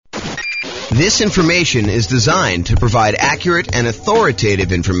This information is designed to provide accurate and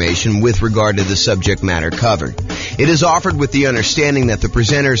authoritative information with regard to the subject matter covered. It is offered with the understanding that the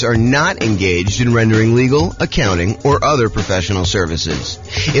presenters are not engaged in rendering legal, accounting, or other professional services.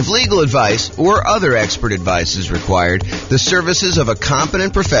 If legal advice or other expert advice is required, the services of a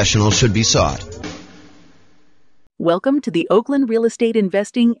competent professional should be sought. Welcome to the Oakland Real Estate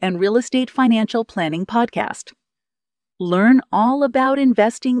Investing and Real Estate Financial Planning Podcast. Learn all about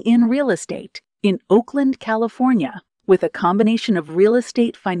investing in real estate in Oakland, California, with a combination of real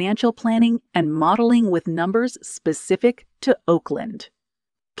estate financial planning and modeling with numbers specific to Oakland.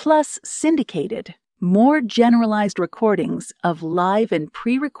 Plus syndicated, more generalized recordings of live and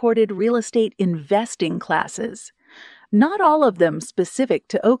pre-recorded real estate investing classes. Not all of them specific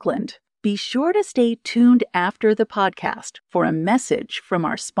to Oakland. Be sure to stay tuned after the podcast for a message from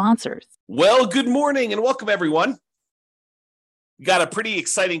our sponsors. Well, good morning and welcome, everyone. Got a pretty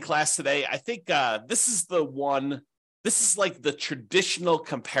exciting class today. I think this is like the traditional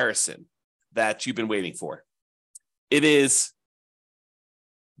comparison that you've been waiting for. It is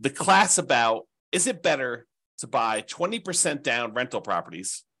the class about, is it better to buy 20% down rental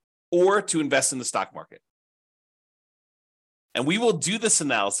properties or to invest in the stock market? And we will do this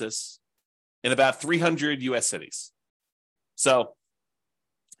analysis in about 300 U.S. cities. So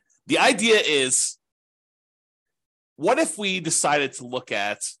the idea is, what if we decided to look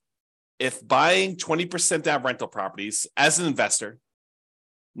at if buying 20% down rental properties as an investor,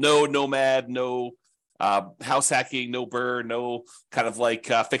 no nomad, no house hacking, no BRRRR, no kind of like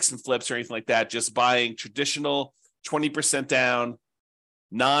fix and flips or anything like that, just buying traditional 20% down,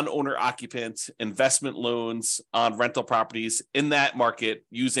 non-owner occupant investment loans on rental properties in that market,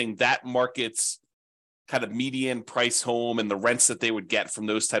 using that market's kind of median price home and the rents that they would get from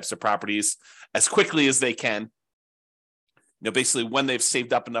those types of properties as quickly as they can. Basically when they've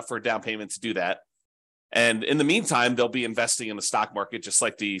saved up enough for a down payment to do that. And in the meantime, they'll be investing in the stock market, just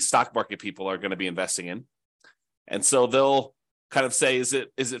like the stock market people are going to be investing in. And so they'll kind of say, is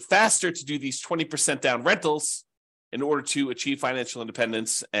it faster to do these 20% down rentals in order to achieve financial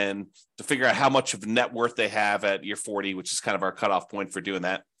independence and to figure out how much of net worth they have at year 40, which is kind of our cutoff point for doing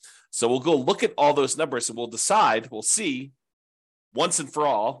that. So we'll go look at all those numbers and we'll see once and for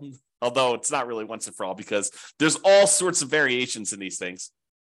all, although it's not really once and for all because there's all sorts of variations in these things.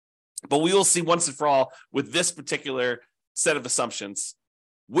 But we will see once and for all with this particular set of assumptions,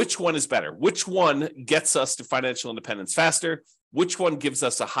 which one is better? Which one gets us to financial independence faster? Which one gives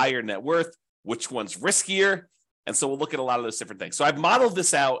us a higher net worth? Which one's riskier? And so we'll look at a lot of those different things. So I've modeled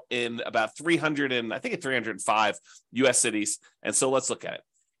this out in about 305 U.S. cities. And so let's look at it.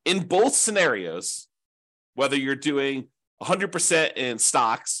 In both scenarios, whether you're doing 100% in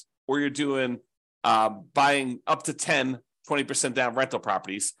stocks or you're doing buying up to 20% down rental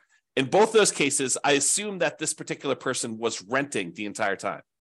properties, in both those cases, I assume that this particular person was renting the entire time.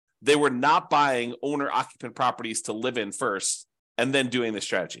 They were not buying owner-occupant properties to live in first and then doing the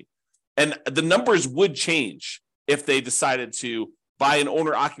strategy. And the numbers would change if they decided to buy an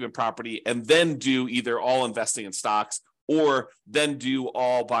owner-occupant property and then do either all investing in stocks or then do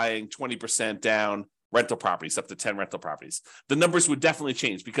all buying 20% down rental properties, up to 10 rental properties. The numbers would definitely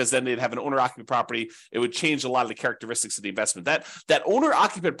change because then they'd have an owner-occupant property. It would change a lot of the characteristics of the investment. That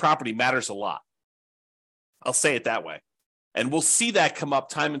owner-occupant property matters a lot. I'll say it that way. And we'll see that come up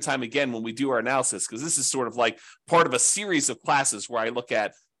time and time again when we do our analysis, because this is sort of like part of a series of classes where I look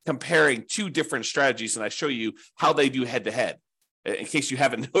at comparing two different strategies and I show you how they do head-to-head. In case you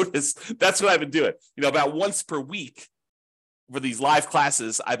haven't noticed, that's what I've been doing. About once per week for these live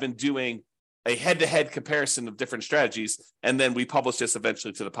classes, I've been doing a head-to-head comparison of different strategies, and then we publish this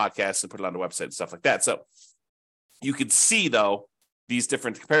eventually to the podcast and put it on the website and stuff like that. So you can see, though, these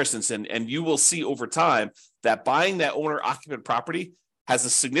different comparisons, and you will see over time that buying that owner-occupant property has a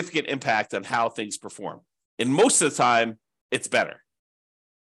significant impact on how things perform. And most of the time, it's better.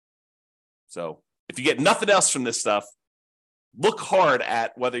 So if you get nothing else from this stuff, look hard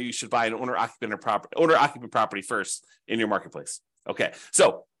at whether you should buy an owner-occupant property first in your marketplace. Okay,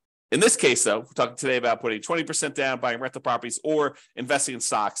 so in this case, though, we're talking today about putting 20% down, buying rental properties, or investing in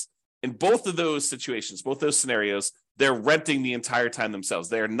stocks. In both of those situations, both those scenarios, they're renting the entire time themselves.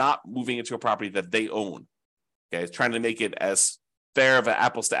 They are not moving into a property that they own. Okay, trying to make it as fair of an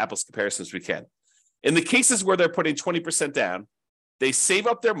apples-to-apples comparison as we can. In the cases where they're putting 20% down, they save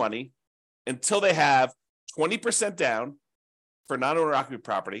up their money until they have 20% down for non-owner occupant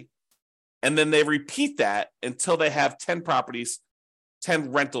property, and then they repeat that until they have 10 properties,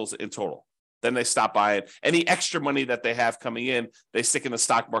 10 rentals in total. Then they stop buying. Any extra money that they have coming in, they stick in the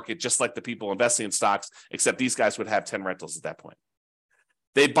stock market, just like the people investing in stocks, except these guys would have 10 rentals at that point.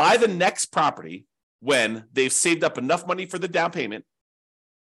 They buy the next property when they've saved up enough money for the down payment,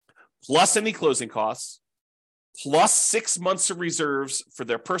 plus any closing costs, plus 6 months of reserves for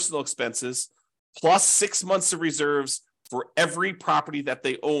their personal expenses, plus 6 months of reserves for every property that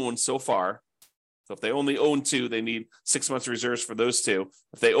they own so far. So if they only own 2, they need 6 months of reserves for those 2.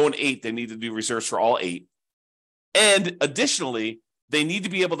 If they own 8, they need to do reserves for all 8. And additionally, they need to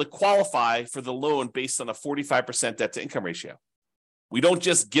be able to qualify for the loan based on a 45% debt to income ratio. We don't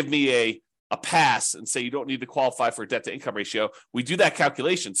just give me a pass and say you don't need to qualify for a debt to income ratio. We do that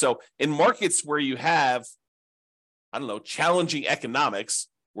calculation. So in markets where you have, challenging economics,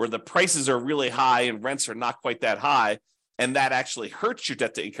 where the prices are really high and rents are not quite that high, and that actually hurts your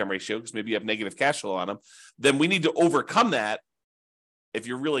debt to income ratio because maybe you have negative cash flow on them, then we need to overcome that if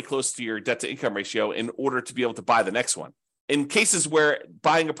you're really close to your debt to income ratio in order to be able to buy the next one. In cases where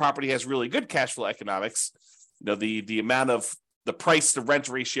buying a property has really good cash flow economics, the amount of the price to rent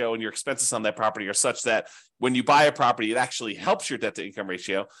ratio and your expenses on that property are such that when you buy a property, it actually helps your debt to income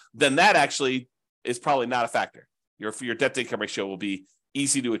ratio, then that actually is probably not a factor. Your debt to income ratio will be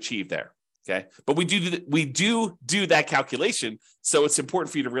easy to achieve there. Okay. But we do that calculation. So it's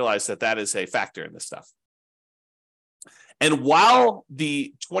important for you to realize that that is a factor in this stuff. And while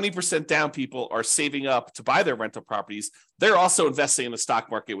the 20% down people are saving up to buy their rental properties, they're also investing in the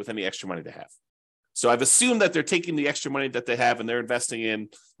stock market with any extra money they have. So I've assumed that they're taking the extra money that they have and they're investing in,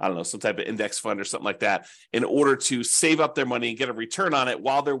 some type of index fund or something like that in order to save up their money and get a return on it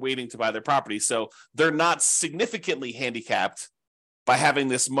while they're waiting to buy their property. So they're not significantly handicapped by having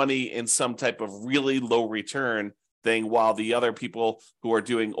this money in some type of really low return thing, while the other people who are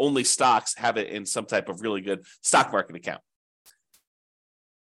doing only stocks have it in some type of really good stock market account.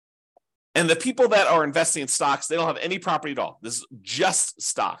 And the people that are investing in stocks, they don't have any property at all. This is just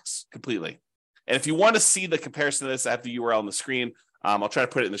stocks completely. And if you want to see the comparison of this, I have the URL on the screen. I'll try to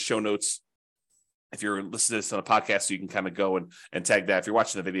put it in the show notes. If you're listening to this on a podcast, so you can kind of go and tag that. If you're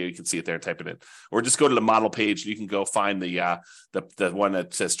watching the video, you can see it there and type it in. Or just go to the model page and you can go find the one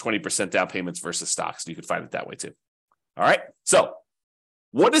that says 20% down payments versus stocks. And you can find it that way too. All right. So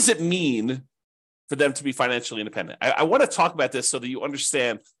what does it mean for them to be financially independent? I want to talk about this so that you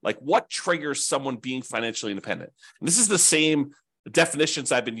understand what triggers someone being financially independent. And this is the same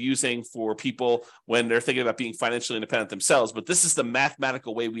definitions I've been using for people when they're thinking about being financially independent themselves, but this is the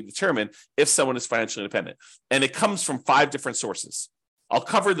mathematical way we determine if someone is financially independent. And it comes from 5 different sources. I'll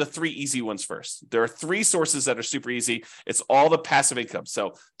cover the 3 easy ones first. There are 3 sources that are super easy. It's all the passive income.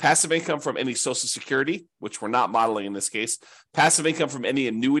 So passive income from any Social Security, which we're not modeling in this case. Passive income from any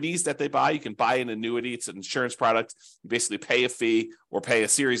annuities that they buy. You can buy an annuity. It's an insurance product. You basically pay a fee or pay a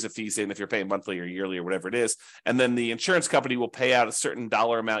series of fees in if you're paying monthly or yearly or whatever it is. And then the insurance company will pay out a certain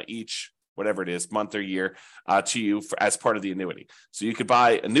dollar amount each, whatever it is, month or year, to you as part of the annuity. So you could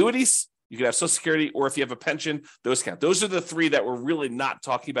buy annuities. You could have Social Security, or if you have a pension, those count. Those are the 3 that we're really not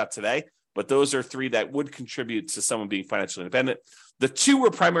talking about today, but those are 3 that would contribute to someone being financially independent. The 2 we're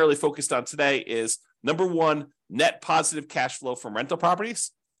primarily focused on today is, number 1, net positive cash flow from rental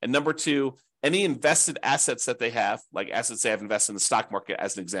properties, and number 2, any invested assets that they have, like assets they have invested in the stock market,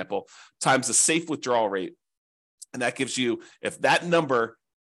 as an example, times the safe withdrawal rate. And that gives you, if that number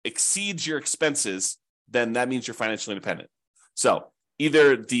exceeds your expenses, then that means you're financially independent. So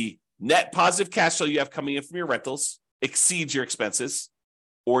either the net positive cash flow you have coming in from your rentals exceeds your expenses,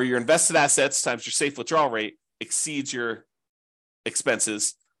 or your invested assets times your safe withdrawal rate exceeds your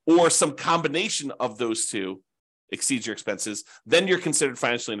expenses, or some combination of those 2 exceeds your expenses, then you're considered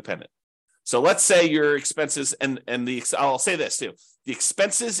financially independent. So let's say your expenses, I'll say this too, the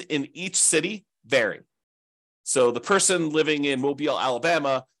expenses in each city vary. So the person living in Mobile,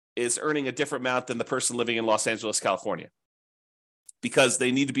 Alabama is earning a different amount than the person living in Los Angeles, California, because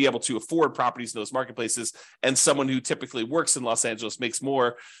they need to be able to afford properties in those marketplaces. And someone who typically works in Los Angeles makes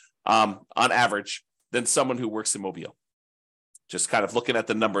more on average than someone who works in Mobile. Just kind of looking at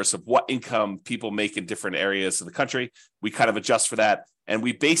the numbers of what income people make in different areas of the country, we kind of adjust for that. And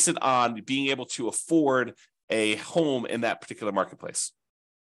we base it on being able to afford a home in that particular marketplace.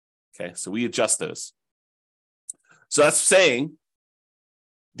 Okay, so we adjust those. So that's saying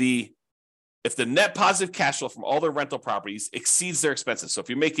if the net positive cash flow from all their rental properties exceeds their expenses. So if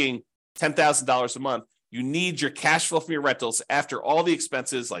you're making $10,000 a month, you need your cash flow from your rentals after all the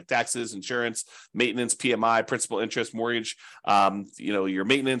expenses like taxes, insurance, maintenance, PMI, principal, interest, mortgage, your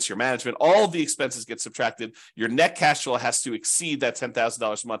maintenance, your management, all of the expenses get subtracted. Your net cash flow has to exceed that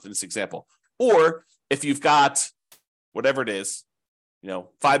 $10,000 a month in this example. Or if you've got whatever it is,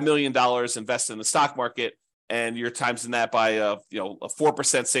 $5 million invested in the stock market, and you're timesing that by a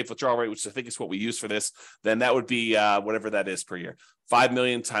 4% safe withdrawal rate, which I think is what we use for this, then that would be whatever that is per year. $5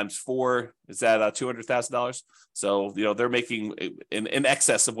 million times 4 is that $200,000. So they're making in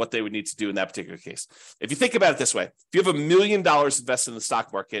excess of what they would need to do in that particular case. If you think about it this way, if you have $1 million invested in the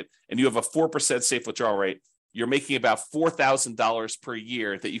stock market and you have a 4% safe withdrawal rate, you're making about $4,000 per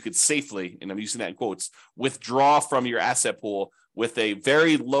year that you could safely, and I'm using that in quotes, withdraw from your asset pool with a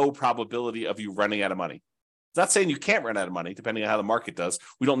very low probability of you running out of money. It's not saying you can't run out of money, depending on how the market does.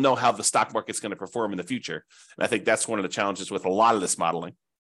 We don't know how the stock market's going to perform in the future. And I think that's one of the challenges with a lot of this modeling.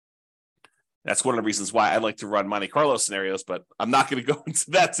 That's one of the reasons why I like to run Monte Carlo scenarios, but I'm not going to go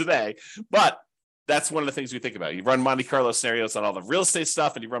into that today. But that's one of the things we think about. You run Monte Carlo scenarios on all the real estate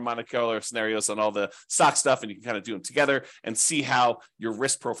stuff, and you run Monte Carlo scenarios on all the stock stuff, and you can kind of do them together and see how your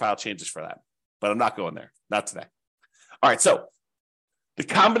risk profile changes for that. But I'm not going there, not today. All right, so the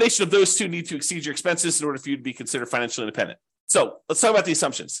combination of those two need to exceed your expenses in order for you to be considered financially independent. So let's talk about the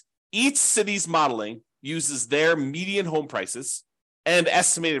assumptions. Each city's modeling uses their median home prices and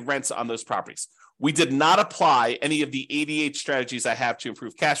estimated rents on those properties. We did not apply any of the 88 strategies I have to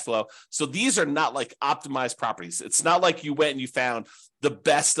improve cash flow. So these are not like optimized properties. It's not like you went and you found the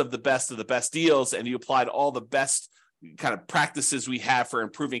best of the best of the best deals and you applied all the best kind of practices we have for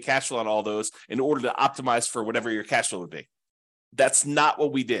improving cash flow on all those in order to optimize for whatever your cash flow would be. That's not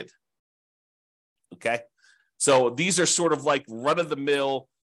what we did. Okay. So these are sort of like run-of-the-mill,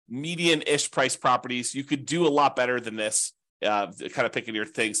 median-ish price properties. You could do a lot better than this. Kind of picking your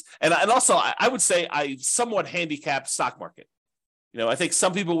things. And also, I would say I somewhat handicapped stock market. I think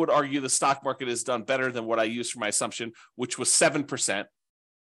some people would argue the stock market has done better than what I used for my assumption, which was 7%.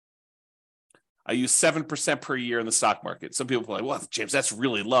 I use 7% per year in the stock market. Some people are like, well, James, that's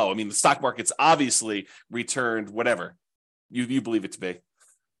really low. I mean, the stock market's obviously returned whatever you believe it to be.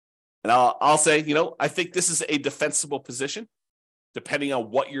 And I'll say, I think this is a defensible position, depending on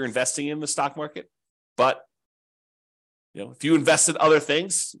what you're investing in the stock market. But if you invest in other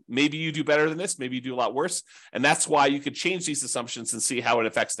things, maybe you do better than this, maybe you do a lot worse. And that's why you could change these assumptions and see how it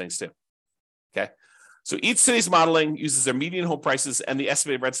affects things too. Okay. So each city's modeling uses their median home prices and the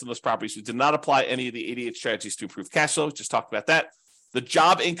estimated rents in those properties. We did not apply any of the 88 strategies to improve cash flow. Just talked about that. The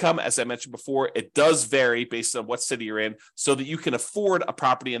job income, as I mentioned before, it does vary based on what city you're in so that you can afford a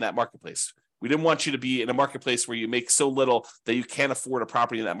property in that marketplace. We didn't want you to be in a marketplace where you make so little that you can't afford a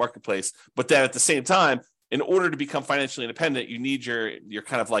property in that marketplace. But then at the same time, in order to become financially independent, you need your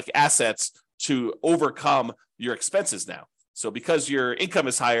kind of like assets to overcome your expenses now. So because your income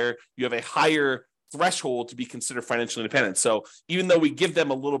is higher, you have a higher threshold to be considered financially independent. So even though we give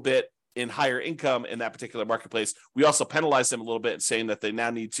them a little bit in higher income in that particular marketplace, we also penalize them a little bit, saying that they now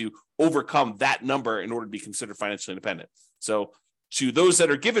need to overcome that number in order to be considered financially independent. So to those that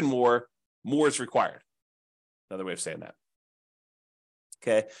are given more is required. Another way of saying that.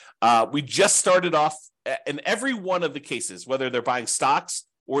 Okay. We just started off in every one of the cases, whether they're buying stocks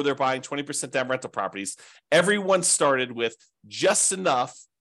or they're buying 20% down rental properties, everyone started with just enough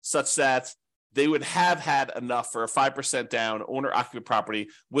such that they would have had enough for a 5% down owner-occupant property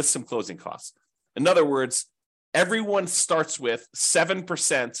with some closing costs. In other words, everyone starts with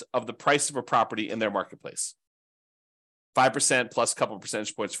 7% of the price of a property in their marketplace. 5% plus a couple of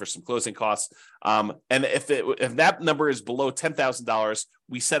percentage points for some closing costs. And if that number is below $10,000,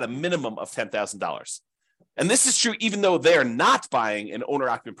 we set a minimum of $10,000. And this is true even though they're not buying an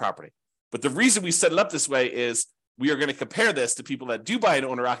owner-occupant property. But the reason we set it up this way is we are going to compare this to people that do buy an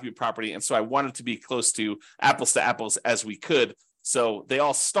owner-occupant property. And so I wanted to be close to apples as we could. So they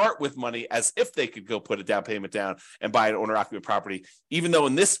all start with money as if they could go put a down payment down and buy an owner-occupant property, even though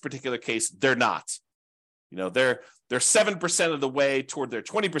in this particular case, they're not. They're 7% of the way toward their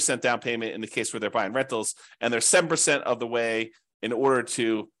 20% down payment in the case where they're buying rentals, and they're 7% of the way in order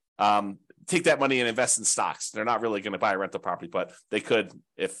to take that money and invest in stocks. They're not really going to buy a rental property, but they could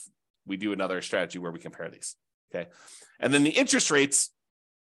if we do another strategy where we compare these. Okay. And then the interest rates,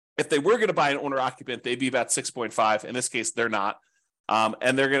 if they were going to buy an owner occupant, they'd be about 6.5. In this case, they're not.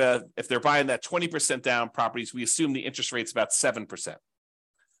 And if they're buying that 20% down properties, we assume the interest rate's about 7%.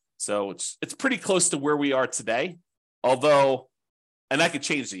 So it's pretty close to where we are today, although, and I could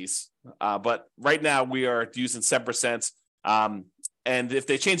change these, but right now we are using 7%. And if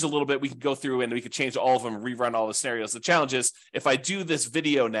they change a little bit, we can go through and we could change all of them and rerun all the scenarios. The challenge is if I do this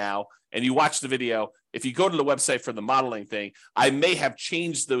video now and you watch the video, if you go to the website for the modeling thing, I may have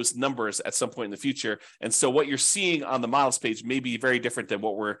changed those numbers at some point in the future. And so what you're seeing on the models page may be very different than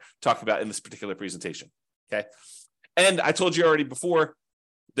what we're talking about in this particular presentation. Okay. And I told you already before,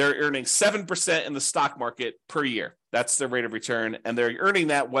 they're earning 7% in the stock market per year. That's their rate of return. And they're earning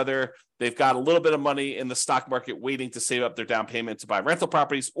that whether they've got a little bit of money in the stock market waiting to save up their down payment to buy rental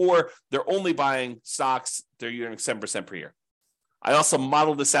properties, or they're only buying stocks, they're earning 7% per year. I also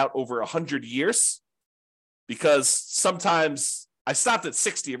modeled this out over 100 years because sometimes I stopped at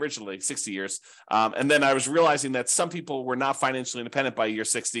 60 originally, 60 years. And then I was realizing that some people were not financially independent by year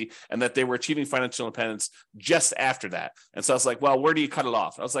 60 and that they were achieving financial independence just after that. And so I was like, well, where do you cut it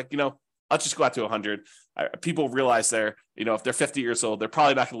off? I was like, I'll just go out to 100. People realize if they're 50 years old, they're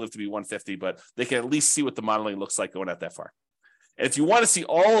probably not going to live to be 150, but they can at least see what the modeling looks like going out that far. And if you want to see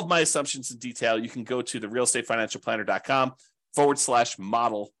all of my assumptions in detail, you can go to the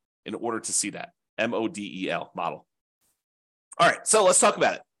realestatefinancialplanner.com/model in order to see that. MODEL, model. All right, so let's talk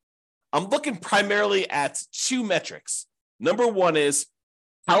about it. I'm looking primarily at two metrics. Number one is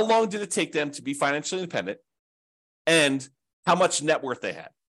how long did it take them to be financially independent and how much net worth they had.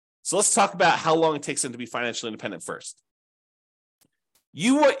 So let's talk about how long it takes them to be financially independent first.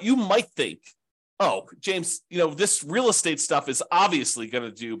 You might think, oh, James, this real estate stuff is obviously going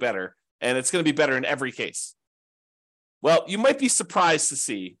to do better, and it's going to be better in every case. Well, you might be surprised to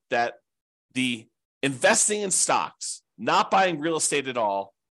see that the investing in stocks, not buying real estate at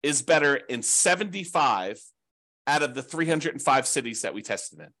all, is better in 75 out of the 305 cities that we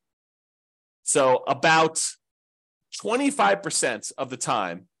tested in. So about 25% of the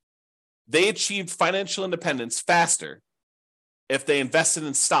time, they achieved financial independence faster if they invested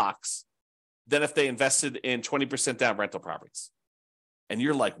in stocks than if they invested in 20% down rental properties. And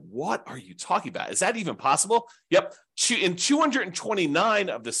you're like, what are you talking about? Is that even possible? Yep. In 229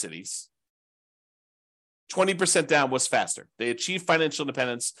 of the cities, 20% down was faster. They achieved financial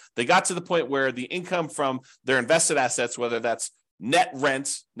independence. They got to the point where the income from their invested assets, whether that's net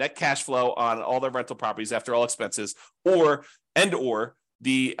rent, net cash flow on all their rental properties after all expenses, or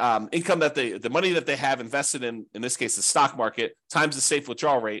the income that the money that they have invested in this case, the stock market, times the safe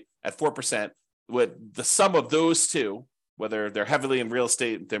withdrawal rate at 4%, with the sum of those two, whether they're heavily in real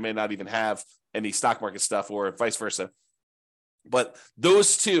estate, they may not even have any stock market stuff or vice versa. But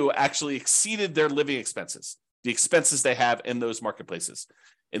those two actually exceeded their living expenses, the expenses they have in those marketplaces.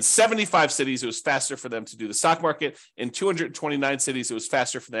 In 75 cities, it was faster for them to do the stock market. In 229 cities, it was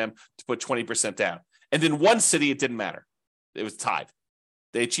faster for them to put 20% down. And in one city, it didn't matter. It was tied.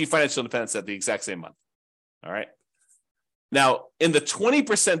 They achieved financial independence at the exact same month. All right. Now, in the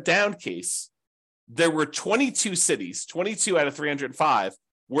 20% down case, there were 22 cities, 22 out of 305,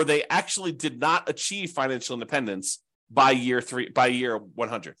 where they actually did not achieve financial independence by year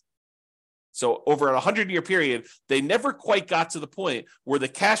 100. So over a 100-year period, they never quite got to the point where the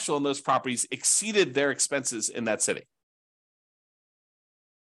cash flow in those properties exceeded their expenses in that city,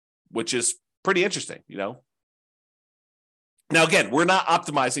 which is pretty interesting, Now, again, we're not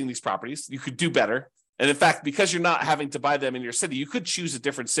optimizing these properties. You could do better. And in fact, because you're not having to buy them in your city, you could choose a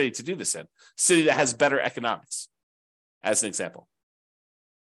different city to do this in, city that has better economics, as an example.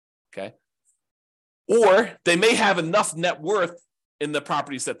 Okay. Or they may have enough net worth in the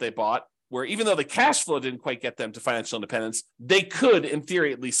properties that they bought, where even though the cash flow didn't quite get them to financial independence, they could, in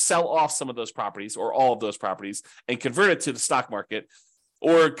theory, at least sell off some of those properties or all of those properties and convert it to the stock market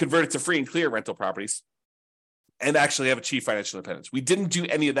or convert it to free and clear rental properties and actually have achieved financial independence. We didn't do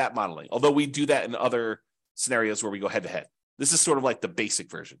any of that modeling, although we do that in other scenarios where we go head to head. This is sort of like the basic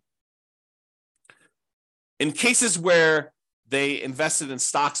version. In cases where they invested in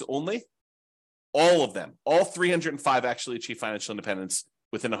stocks only, all of them, all 305 actually achieved financial independence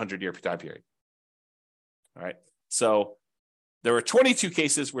within a 100-year time period. All right. So there were 22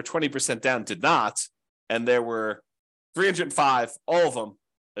 cases where 20% down did not, and there were 305, all of them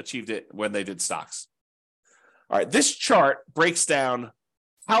achieved it when they did stocks. All right. This chart breaks down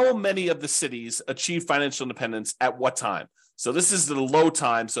how many of the cities achieved financial independence at what time. So this is the low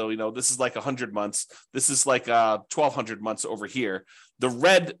time. So, this is like 100 months. This is like 1,200 months over here. The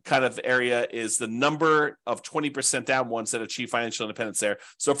red kind of area is the number of 20% down ones that achieve financial independence there.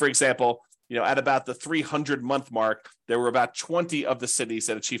 So, for example, at about the 300-month mark, there were about 20 of the cities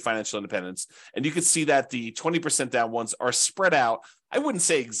that achieved financial independence. And you can see that the 20% down ones are spread out, I wouldn't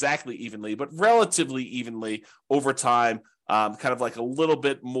say exactly evenly, but relatively evenly over time. Kind of like a little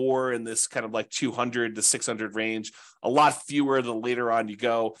bit more in this kind of like 200 to 600 range, a lot fewer the later on you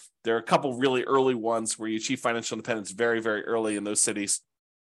go. There are a couple really early ones where you achieve financial independence very, very early in those cities.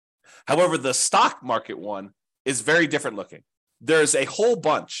 However, the stock market one is very different looking. There's a whole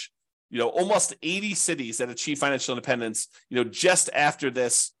bunch, almost 80 cities that achieve financial independence, just after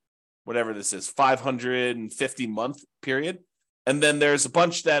this, whatever this is, 550 month period. And then there's a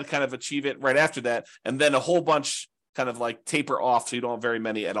bunch that kind of achieve it right after that. And then a whole bunch kind of like taper off, so you don't have very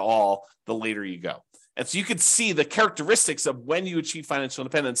many at all the later you go. And so you can see the characteristics of when you achieve financial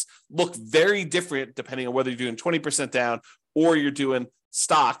independence look very different depending on whether you're doing 20% down or you're doing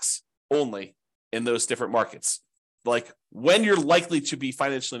stocks only in those different markets. Like when you're likely to be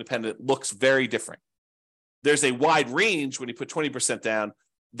financially independent looks very different. There's a wide range when you put 20% down.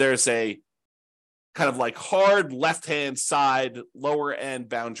 There's a kind of like hard left-hand side, lower end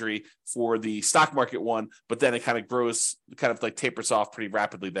boundary for the stock market one, but then it kind of grows, kind of like tapers off pretty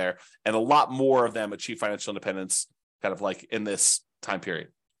rapidly there. And a lot more of them achieve financial independence kind of like in this time period,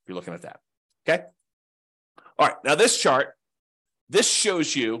 if you're looking at that. Okay. All right. Now this chart, this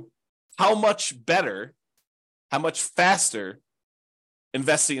shows you how much better, how much faster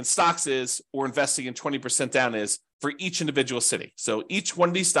investing in stocks is or investing in 20% down is for each individual city. So each one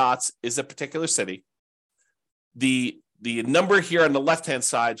of these dots is a particular city. The number here on the left-hand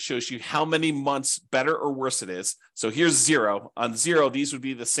side shows you how many months better or worse it is. So here's 0. On 0, these would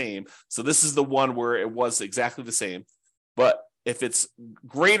be the same. So this is the one where it was exactly the same. But if it's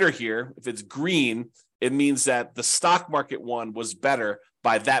greater here, if it's green, it means that the stock market one was better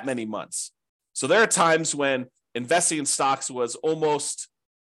by that many months. So there are times when investing in stocks was almost,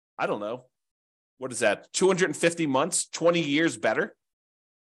 I don't know, what is that, 250 months, 20 years better?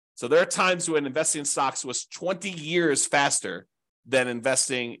 So there are times when investing in stocks was 20 years faster than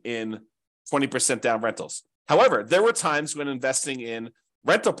investing in 20% down rentals. However, there were times when investing in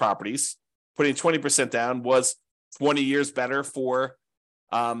rental properties, putting 20% down, was 20 years better for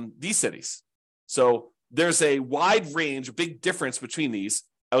these cities. So there's a wide range, a big difference between these.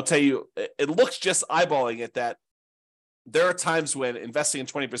 I'll tell you, it looks just eyeballing it that there are times when investing in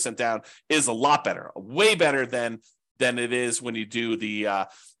 20% down is a lot better, way better than it is when you do the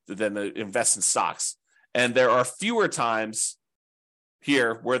invest in stocks. And there are fewer times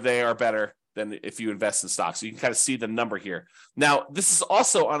here where they are better than if you invest in stocks. So you can kind of see the number here. Now, this is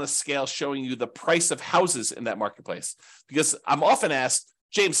also on a scale showing you the price of houses in that marketplace, because I'm often asked,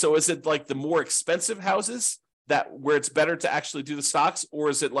 James, so is it like the more expensive houses that where it's better to actually do the stocks, or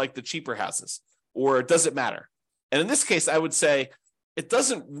is it like the cheaper houses, or does it matter? And in this case, I would say it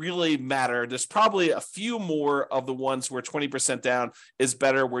doesn't really matter. There's probably a few more of the ones where 20% down is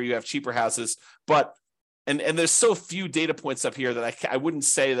better, where you have cheaper houses, but and there's so few data points up here that I wouldn't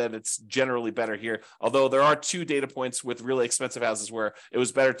say that it's generally better here, although there are 2 data points with really expensive houses where it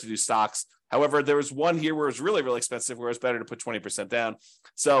was better to do stocks. However, there was one here where it was really, really expensive, where it's better to put 20% down.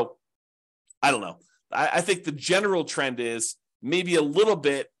 So I don't know. I think the general trend is maybe a little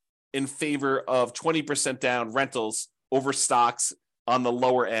bit in favor of 20% down rentals over stocks on the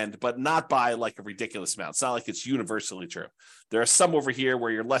lower end, but not by like a ridiculous amount. It's not like it's universally true. There are some over here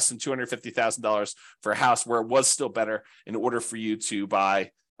where you're less than $250,000 for a house where it was still better in order for you to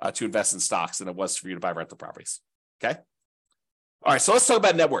buy, to invest in stocks than it was for you to buy rental properties. Okay. All right. So let's talk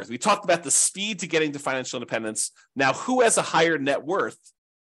about net worth. We talked about the speed to getting to financial independence. Now, who has a higher net worth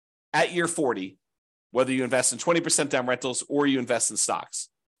at year 40, whether you invest in 20% down rentals or you invest in stocks?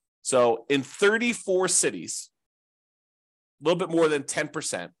 So in 34 cities, a little bit more than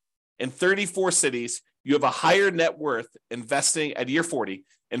 10%, in 34 cities, you have a higher net worth investing at year 40,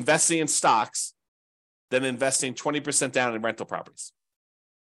 investing in stocks than investing 20% down in rental properties.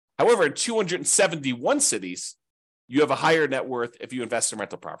 However, in 271 cities, you have a higher net worth if you invest in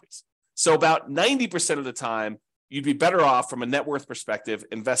rental properties. So about 90% of the time, you'd be better off from a net worth perspective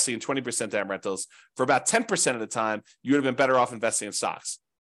investing in 20% down rentals. For about 10% of the time, you would have been better off investing in stocks,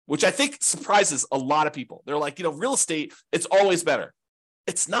 which I think surprises a lot of people. They're like, real estate, it's always better.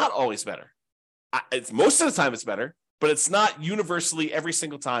 It's not always better. It's most of the time it's better, but it's not universally every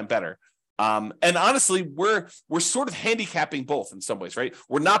single time better. And honestly, we're sort of handicapping both in some ways, right?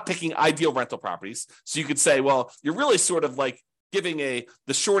 We're not picking ideal rental properties. So you could say, well, you're really sort of like giving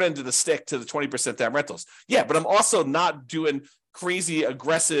the short end of the stick to the 20% down rentals. Yeah, but I'm also not doing crazy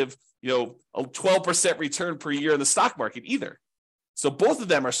aggressive, a 12% return per year in the stock market either. So both of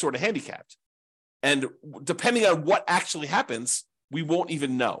them are sort of handicapped. And depending on what actually happens, we won't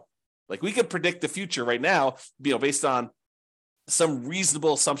even know. Like we could predict the future right now, based on some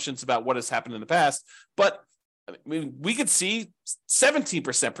reasonable assumptions about what has happened in the past. But I mean, we could see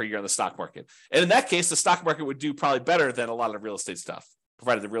 17% per year in the stock market. And in that case, the stock market would do probably better than a lot of real estate stuff,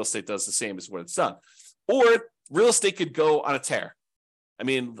 provided the real estate does the same as what it's done. Or real estate could go on a tear. I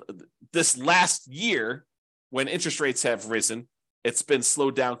mean, this last year, when interest rates have risen, it's been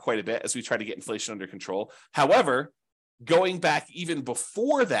slowed down quite a bit as we try to get inflation under control. However, going back even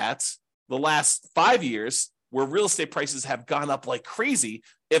before that, the last 5 years, where real estate prices have gone up like crazy,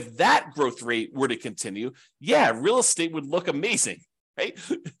 if that growth rate were to continue, yeah, real estate would look amazing. right?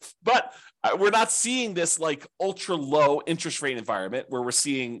 But we're not seeing this like ultra low interest rate environment where we're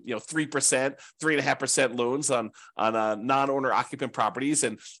seeing 3%, 3.5% loans on non-owner occupant properties,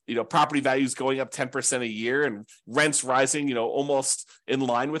 and property values going up 10% a year and rents rising almost in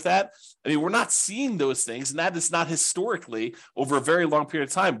line with that. I mean, we're not seeing those things, and that is not historically over a very long period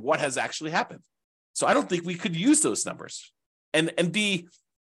of time what has actually happened. So I don't think we could use those numbers and be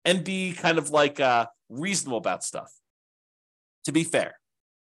kind of like reasonable about stuff, to be fair.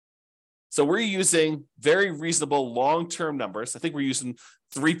 So we're using very reasonable long-term numbers. I think we're using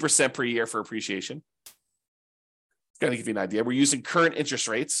 3% per year for appreciation. Got to give you an idea. We're using current interest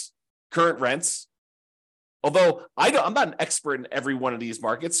rates, current rents. Although I'm not an expert in every one of these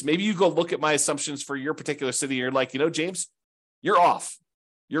markets. Maybe you go look at my assumptions for your particular city. And you're like, James, you're off.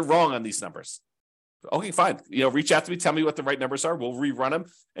 You're wrong on these numbers. Okay, fine. Reach out to me. Tell me what the right numbers are. We'll rerun them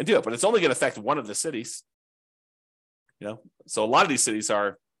and do it. But it's only going to affect one of the cities. So a lot of these cities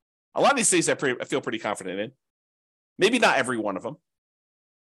I feel pretty confident in. Maybe not every one of them.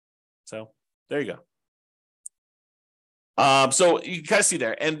 So there you go. So you can kind of see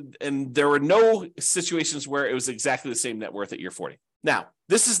there, and there were no situations where it was exactly the same net worth at year 40. Now,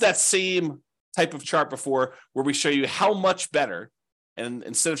 this is that same type of chart before where we show you how much better, and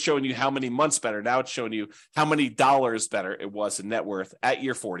instead of showing you how many months better, now it's showing you how many dollars better it was in net worth at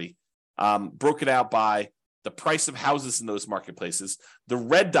year 40, broken out by the price of houses in those marketplaces. The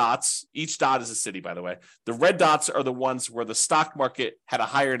red dots, each dot is a city, by the way. The red dots are the ones where the stock market had a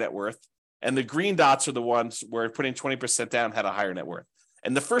higher net worth, and the green dots are the ones where putting 20% down had a higher net worth.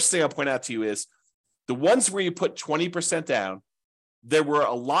 And the first thing I'll point out to you is the ones where you put 20% down, there were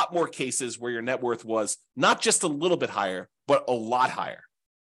a lot more cases where your net worth was not just a little bit higher, but a lot higher.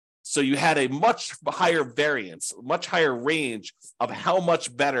 So you had a much higher variance, much higher range of how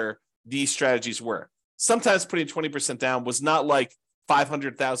much better these strategies were. Sometimes putting 20% down was not like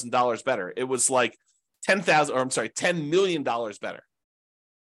 $500,000 better. It was like $10 million better.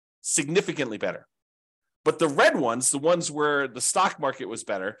 Significantly better. But the red ones, the ones where the stock market was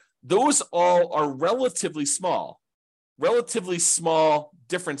better, those all are relatively small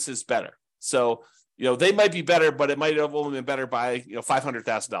differences better. So, they might be better, but it might have only been better by,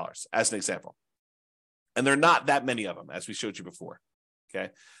 $500,000 as an example. And there are not that many of them, as we showed you before.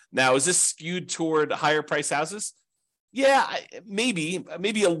 Okay. Now, is this skewed toward higher price houses? Yeah, maybe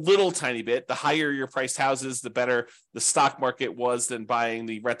a little tiny bit. The higher your priced houses, the better the stock market was than buying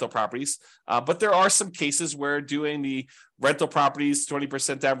the rental properties. But there are some cases where doing the rental properties,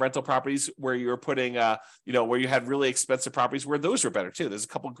 20% down rental properties, where you're putting, where you had really expensive properties, where those were better too. There's a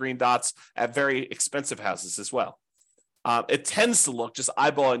couple of green dots at very expensive houses as well. It tends to look, just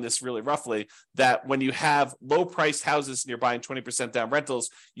eyeballing this really roughly, that when you have low-priced houses and you're buying 20% down rentals,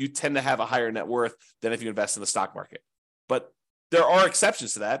 you tend to have a higher net worth than if you invest in the stock market. But there are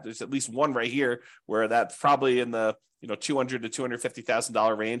exceptions to that. There's at least one right here where that's probably in the $200,000 to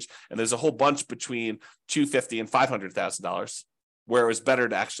 $250,000 range, and there's a whole bunch between $250,000 and $500,000 where it was better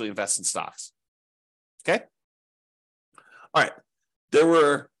to actually invest in stocks. Okay. All right. There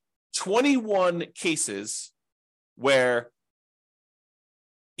were 21 cases where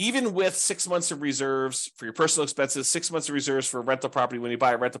even with 6 months of reserves for your personal expenses, 6 months of reserves for a rental property when you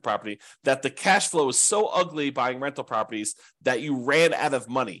buy a rental property, that the cash flow is so ugly buying rental properties that you ran out of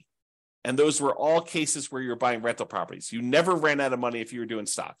money. And those were all cases where you were buying rental properties. You never ran out of money if you were doing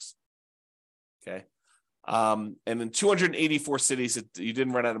stocks. Okay. And in 284 cities, you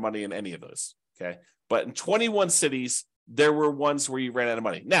didn't run out of money in any of those. Okay. But in 21 cities, there were ones where you ran out of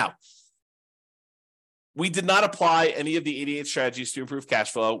money. Now, we did not apply any of the 88 strategies to improve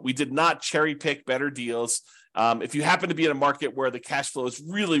cash flow. We did not cherry pick better deals. If you happen to be in a market where the cash flow is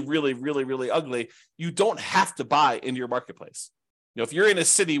really, really, really, really ugly, you don't have to buy in your marketplace. If you're in a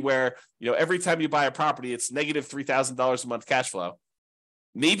city where, every time you buy a property, it's negative $3,000 a month cash flow,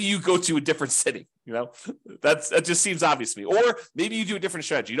 maybe you go to a different city. That just seems obvious to me. Or maybe you do a different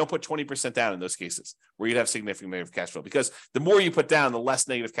strategy. You don't put 20% down in those cases where you'd have significant negative cash flow, because the more you put down, the less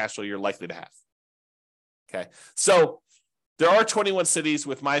negative cash flow you're likely to have. Okay, so there are 21 cities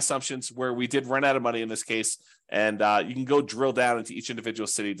with my assumptions where we did run out of money in this case, and you can go drill down into each individual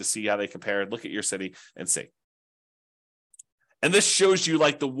city to see how they compare. Look at your city and see. And this shows you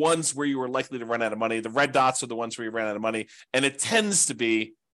like the ones where you were likely to run out of money. The red dots are the ones where you ran out of money, and it tends to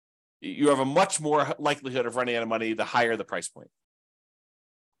be you have a much more likelihood of running out of money the higher the price point.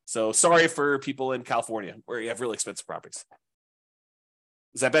 So sorry for people in California where you have really expensive properties.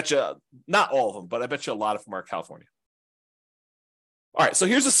 Because I bet you, not all of them, but I bet you a lot of them are California. All right, so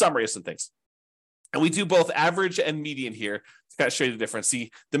here's a summary of some things. And we do both average and median here to kind of show you the difference.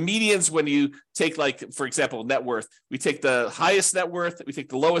 See, the medians, when you take, like, for example, net worth, we take the highest net worth, we take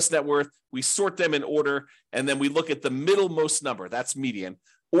the lowest net worth, we sort them in order, and then we look at the middlemost number. That's median.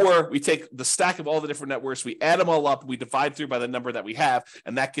 Or we take the stack of all the different net worths, we add them all up, we divide through by the number that we have,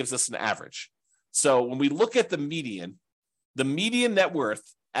 and that gives us an average. So when we look at the median net worth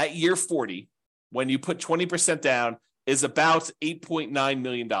at year 40, when you put 20% down, is about $8.9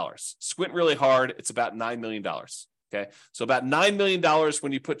 million. Squint really hard, it's about $9 million. Okay, so about $9 million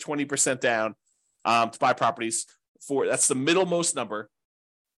when you put 20% down to buy properties. That's the middlemost number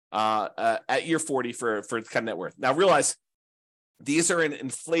at year 40 for kind of net worth. Now realize these are in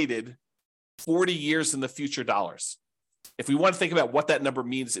inflated 40 years in the future dollars. If we want to think about what that number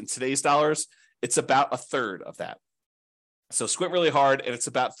means in today's dollars, it's about a third of that. So squint really hard, and it's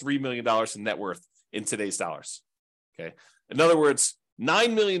about $3 million in net worth in today's dollars. Okay. In other words,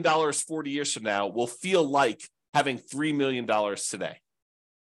 $9 million 40 years from now will feel like having $3 million today.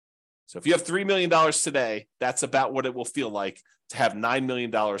 So if you have $3 million today, that's about what it will feel like to have $9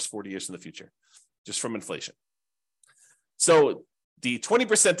 million 40 years in the future, just from inflation. So the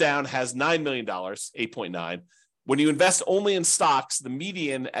 20% down has $9 million, 8.9. When you invest only in stocks, the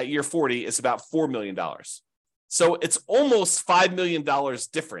median at year 40 is about $4 million. So it's almost $5 million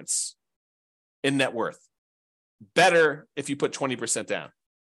difference in net worth. Better if you put 20% down.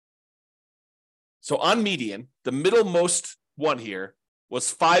 So on median, the middlemost one here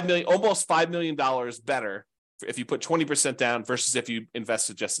was almost $5 million better if you put 20% down versus if you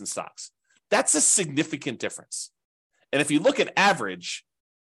invested just in stocks. That's a significant difference. And if you look at average,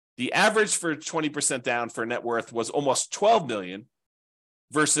 the average for 20% down for net worth was almost 12 million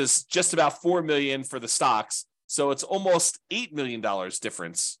versus just about 4 million for the stocks. So it's almost $8 million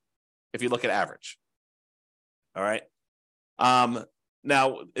difference if you look at average. All right.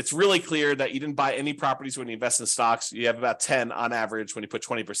 Now, it's really clear that you didn't buy any properties when you invest in stocks. You have about 10 on average when you put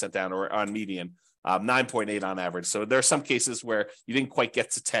 20% down, or on median, 9.8 on average. So there are some cases where you didn't quite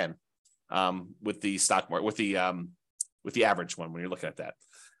get to 10 with the stock market, with the average one when you're looking at that.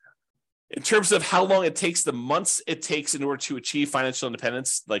 In terms of how long it takes, the months it takes in order to achieve financial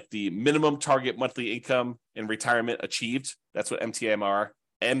independence, like the minimum target monthly income in retirement achieved, that's what MTMIR,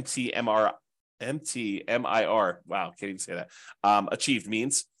 wow, can't even say that, achieved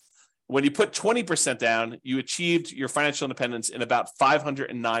means. When you put 20% down, you achieved your financial independence in about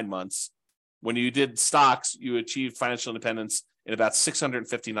 509 months. When you did stocks, you achieved financial independence in about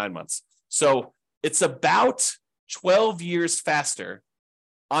 659 months. So it's about 12 years faster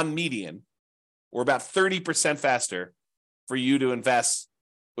on median, or about 30% faster for you to invest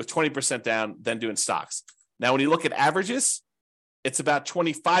with 20% down than doing stocks. Now, when you look at averages, it's about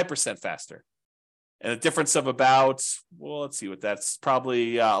 25% faster. And a difference of about, well, let's see what that's,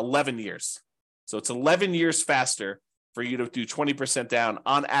 probably 11 years. So it's 11 years faster for you to do 20% down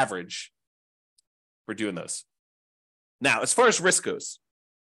on average for doing those. Now, as far as risk goes,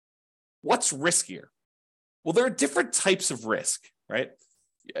 what's riskier? Well, there are different types of risk, right?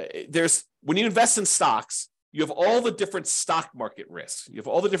 When you invest in stocks, you have all the different stock market risks. You have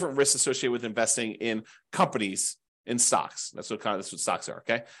all the different risks associated with investing in companies in stocks. That's what stocks are,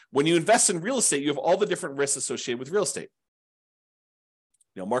 okay? When you invest in real estate, you have all the different risks associated with real estate.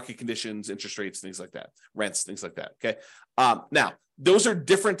 Market conditions, interest rates, things like that, rents, things like that, okay? Now, those are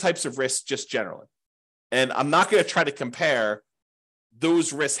different types of risks just generally. And I'm not going to try to compare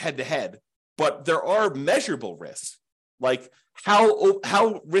those risks head to head, but there are measurable risks. Like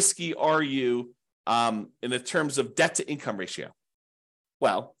how risky are you in the terms of debt to income ratio?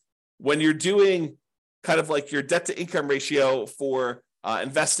 Well, when you're doing kind of like your debt to income ratio for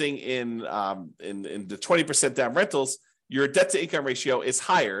investing in the 20% down rentals, your debt to income ratio is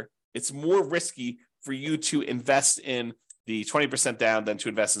higher. It's more risky for you to invest in the 20% down than to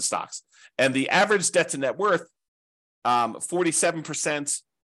invest in stocks. And the average debt to net worth, 47%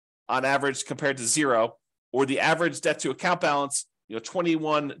 on average compared to zero, or the average debt to account balance,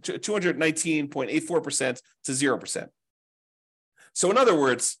 219.84% to 0%. So in other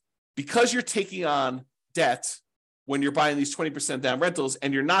words, because you're taking on debt when you're buying these 20% down rentals,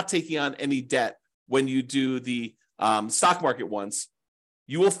 and you're not taking on any debt when you do the stock market ones,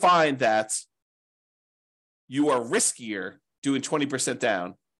 you will find that you are riskier doing 20%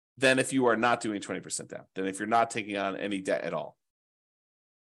 down than if you are not doing 20% down, than if you're not taking on any debt at all.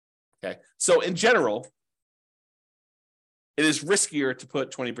 Okay, so in general, it is riskier to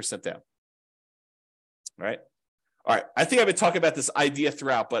put 20% down. All right. I think I've been talking about this idea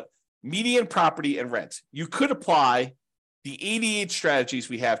throughout, but median property and rent. You could apply the 88 strategies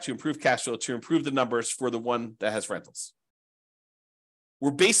we have to improve cash flow, to improve the numbers for the one that has rentals.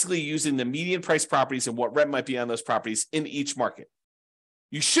 we're basically using the median price properties and what rent might be on those properties in each market.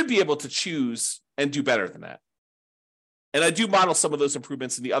 You should be able to choose and do better than that. And I do model some of those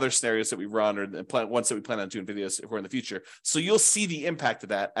improvements in the other scenarios that we run or the ones that we plan on doing videos for in the future. So you'll see the impact of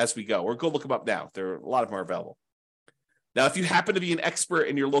that as we go, or go look them up now. There are a lot of them are available. Now, if you happen to be an expert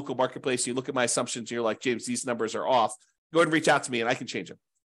in your local marketplace, you look at my assumptions and you're like, James, these numbers are off, go ahead and reach out to me and I can change them.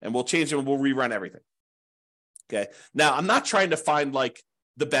 And we'll change them and we'll rerun everything. Okay. Now, I'm not trying to find like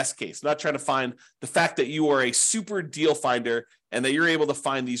the best case. I'm not trying to find the fact that you are a super deal finder and that you're able to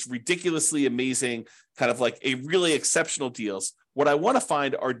find these ridiculously amazing, kind of like a really exceptional deals. What I want to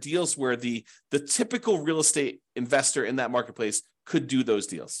find are deals where the typical real estate investor in that marketplace could do those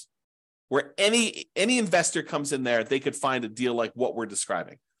deals. Where any investor comes in there, they could find a deal like what we're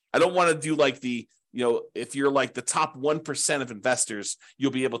describing. I don't want to do like if you're like the top 1% of investors,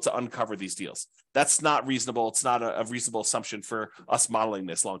 you'll be able to uncover these deals. That's not reasonable. It's not a reasonable assumption for us modeling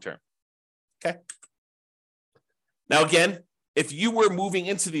this long term. Okay. Now, again, if you were moving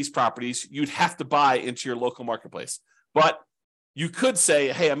into these properties, you'd have to buy into your local marketplace. But you could say,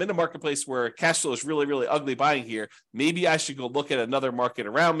 hey, I'm in a marketplace where cash flow is really, really ugly buying here. Maybe I should go look at another market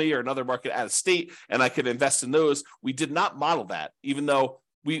around me or another market out of state, and I could invest in those. We did not model that, even though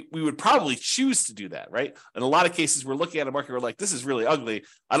we would probably choose to do that, right? In a lot of cases, we're looking at a market, we're like, this is really ugly.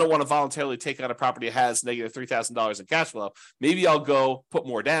 I don't want to voluntarily take on a property that has negative $3,000 in cash flow. Maybe I'll go put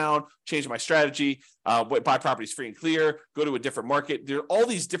more down, change my strategy, buy properties free and clear, go to a different market. There are all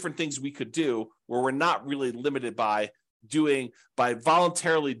these different things we could do where we're not really limited by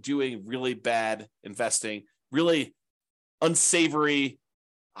voluntarily doing really bad investing, really unsavory,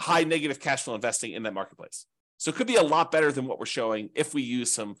 high negative cash flow investing in that marketplace. So it could be a lot better than what we're showing if we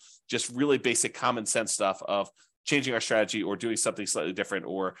use some just really basic common sense stuff of changing our strategy or doing something slightly different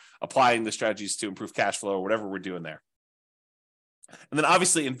or applying the strategies to improve cash flow or whatever we're doing there. And then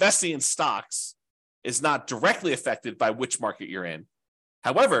obviously investing in stocks is not directly affected by which market you're in.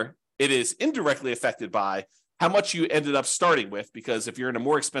 However, it is indirectly affected by how much you ended up starting with, because if you're in a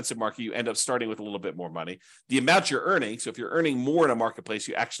more expensive market, you end up starting with a little bit more money. The amount you're earning, so if you're earning more in a marketplace,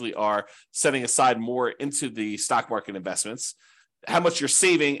 you actually are setting aside more into the stock market investments, how much you're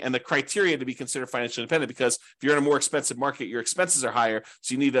saving, and the criteria to be considered financially independent, because if you're in a more expensive market, your expenses are higher,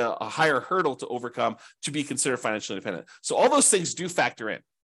 so you need a higher hurdle to overcome to be considered financially independent. So all those things do factor in.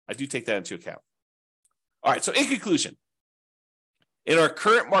 I do take that into account. All right, so in conclusion, in our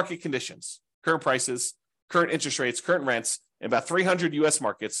current market conditions, current prices, current interest rates, current rents in about 300 U.S.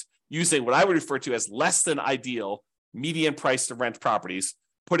 markets using what I would refer to as less than ideal median price to rent properties,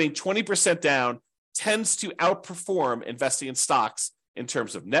 putting 20% down tends to outperform investing in stocks in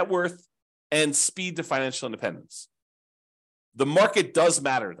terms of net worth and speed to financial independence. The market does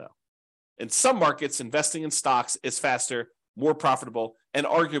matter, though. In some markets, investing in stocks is faster, more profitable, and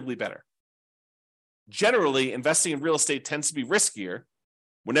arguably better. Generally, investing in real estate tends to be riskier,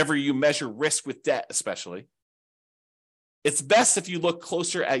 whenever you measure risk with debt, especially. It's best if you look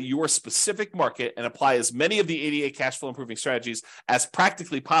closer at your specific market and apply as many of the 88 cash flow improving strategies as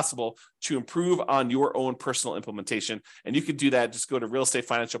practically possible to improve on your own personal implementation. And you can do that. Just go to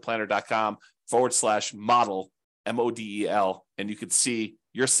realestatefinancialplanner.com/model, MODEL, and you can see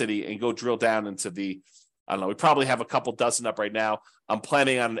your city and go drill down into we probably have a couple dozen up right now. I'm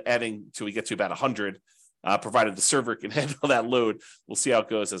planning on adding till we get to about 100. Provided the server can handle that load. We'll see how it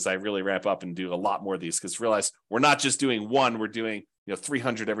goes as I really ramp up and do a lot more of these, because realize we're not just doing one, we're doing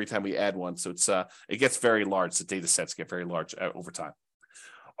 300 every time we add one. So it gets very large. The data sets get very large over time.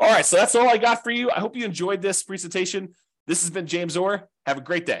 All right, so that's all I got for you. I hope you enjoyed this presentation. This has been James Orr. Have a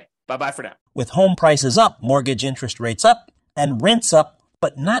great day. Bye-bye for now. With home prices up, mortgage interest rates up, and rents up,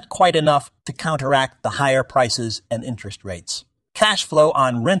 but not quite enough to counteract the higher prices and interest rates. Cash flow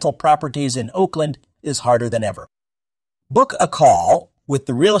on rental properties in Oakland is harder than ever. Book a call with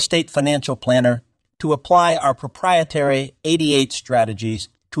the Real Estate Financial Planner to apply our proprietary 88 strategies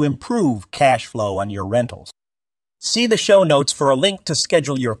to improve cash flow on your rentals. See the show notes for a link to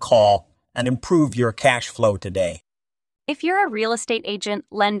schedule your call and improve your cash flow today. If you're a real estate agent,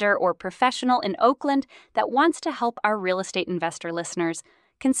 lender, or professional in Oakland that wants to help our real estate investor listeners,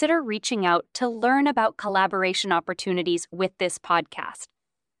 consider reaching out to learn about collaboration opportunities with this podcast.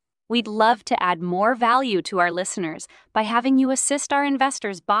 We'd love to add more value to our listeners by having you assist our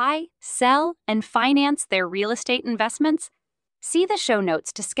investors buy, sell, and finance their real estate investments. See the show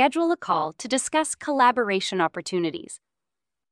notes to schedule a call to discuss collaboration opportunities.